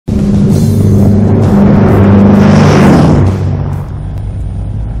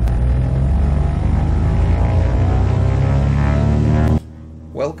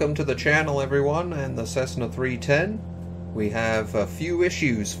Welcome to the channel, everyone, and the Cessna 310. We have a few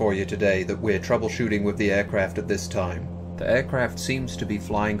issues for you today that we're troubleshooting with the aircraft at this time. The aircraft seems to be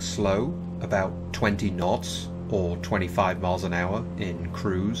flying slow, about 20 knots or 25 miles an hour in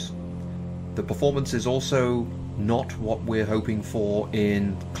cruise. The performance is also not what we're hoping for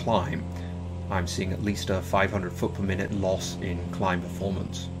in climb. I'm seeing at least a 500 foot per minute loss in climb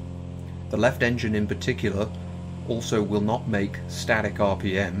performance. The left engine in particular also will not make static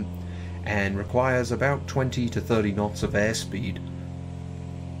RPM and requires about 20 to 30 knots of airspeed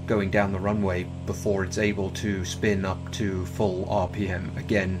going down the runway before it's able to spin up to full RPM,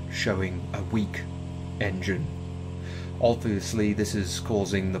 again showing a weak engine. Obviously this is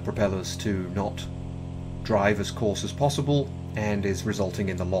causing the propellers to not drive as coarse as possible and is resulting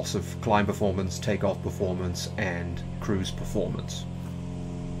in the loss of climb performance, takeoff performance and cruise performance.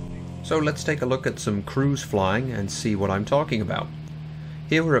 So let's take a look at some cruise flying and see what I'm talking about.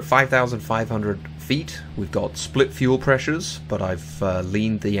 Here we're at 5,500 feet. We've got split fuel pressures, but I've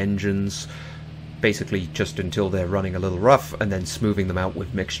leaned the engines basically just until they're running a little rough and then smoothing them out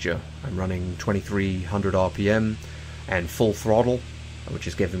with mixture. I'm running 2300 RPM and full throttle, which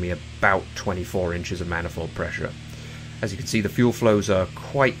is giving me about 24 inches of manifold pressure. As you can see, the fuel flows are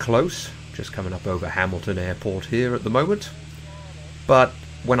quite close, just coming up over Hamilton Airport here at the moment. But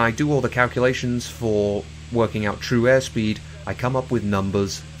when I do all the calculations for working out true airspeed, I come up with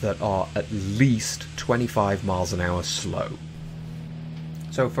numbers that are at least 25 miles an hour slow.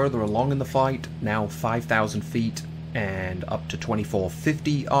 So further along in the flight, now 5,000 feet and up to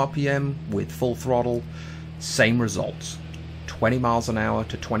 2450 RPM with full throttle, same results, 20 miles an hour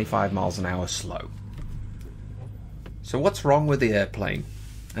to 25 miles an hour slow. So what's wrong with the airplane?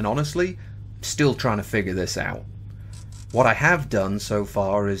 And honestly, still trying to figure this out. What I have done so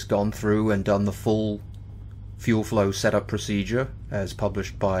far is gone through and done the full fuel flow setup procedure as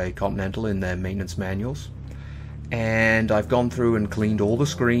published by Continental in their maintenance manuals. And I've gone through and cleaned all the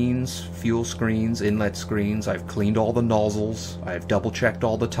screens, fuel screens, inlet screens. I've cleaned all the nozzles. I've double checked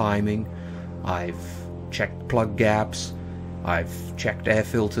all the timing. I've checked plug gaps. I've checked air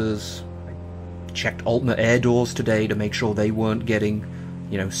filters. I checked alternate air doors today to make sure they weren't getting,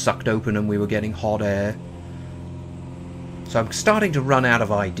 sucked open and we were getting hot air. So I'm starting to run out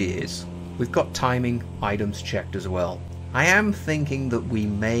of ideas. We've got timing items checked as well. I am thinking that we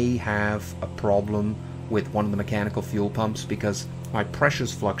may have a problem with one of the mechanical fuel pumps because my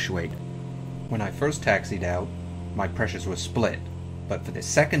pressures fluctuate. When I first taxied out, my pressures were split, but for the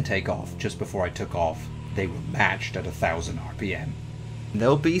second takeoff, just before I took off, they were matched at 1,000 RPM.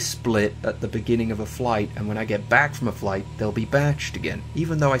 They'll be split at the beginning of a flight, and when I get back from a flight, they'll be matched again,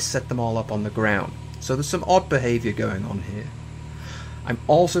 even though I set them all up on the ground. So there's some odd behavior going on here. I'm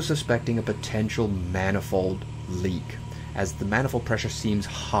also suspecting a potential manifold leak, as the manifold pressure seems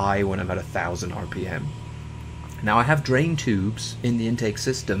high when I'm at 1,000 RPM. Now I have drain tubes in the intake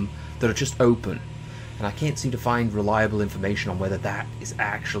system that are just open, and I can't seem to find reliable information on whether that is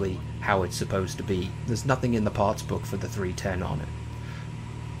actually how it's supposed to be. There's nothing in the parts book for the 310 on it.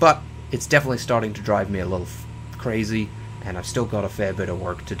 But it's definitely starting to drive me a little crazy, and I've still got a fair bit of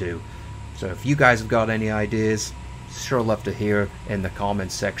work to do. So if you guys have got any ideas, sure love to hear in the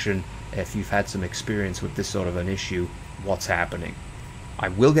comments section if you've had some experience with this sort of an issue, what's happening. I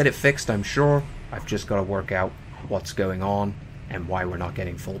will get it fixed, I'm sure. I've just got to work out what's going on and why we're not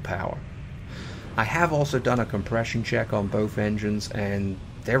getting full power. I have also done a compression check on both engines and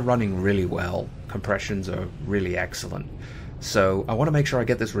they're running really well. Compressions are really excellent. So I want to make sure I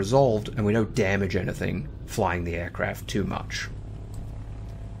get this resolved and we don't damage anything flying the aircraft too much.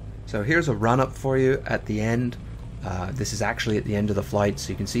 So here's a run-up for you at the end. This is actually at the end of the flight, so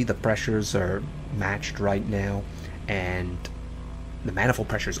you can see the pressures are matched right now, and the manifold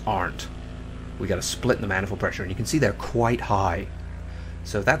pressures aren't. We got a split in the manifold pressure, and you can see they're quite high.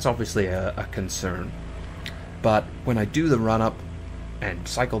 So that's obviously a concern. But when I do the run-up and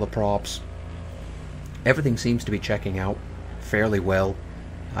cycle the props, everything seems to be checking out fairly well.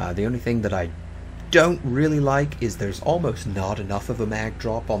 The only thing that I don't really like is there's almost not enough of a mag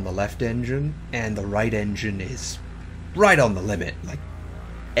drop on the left engine, and the right engine is right on the limit. Like,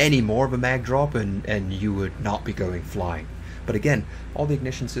 any more of a mag drop and you would not be going flying. But again, all the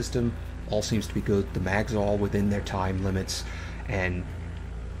ignition system all seems to be good. The mags are all within their time limits and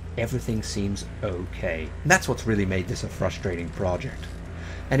everything seems okay. And that's what's really made this a frustrating project.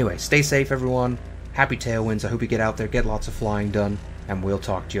 Anyway, stay safe everyone. Happy tailwinds. I hope you get out there, get lots of flying done, and we'll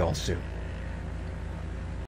talk to you all soon.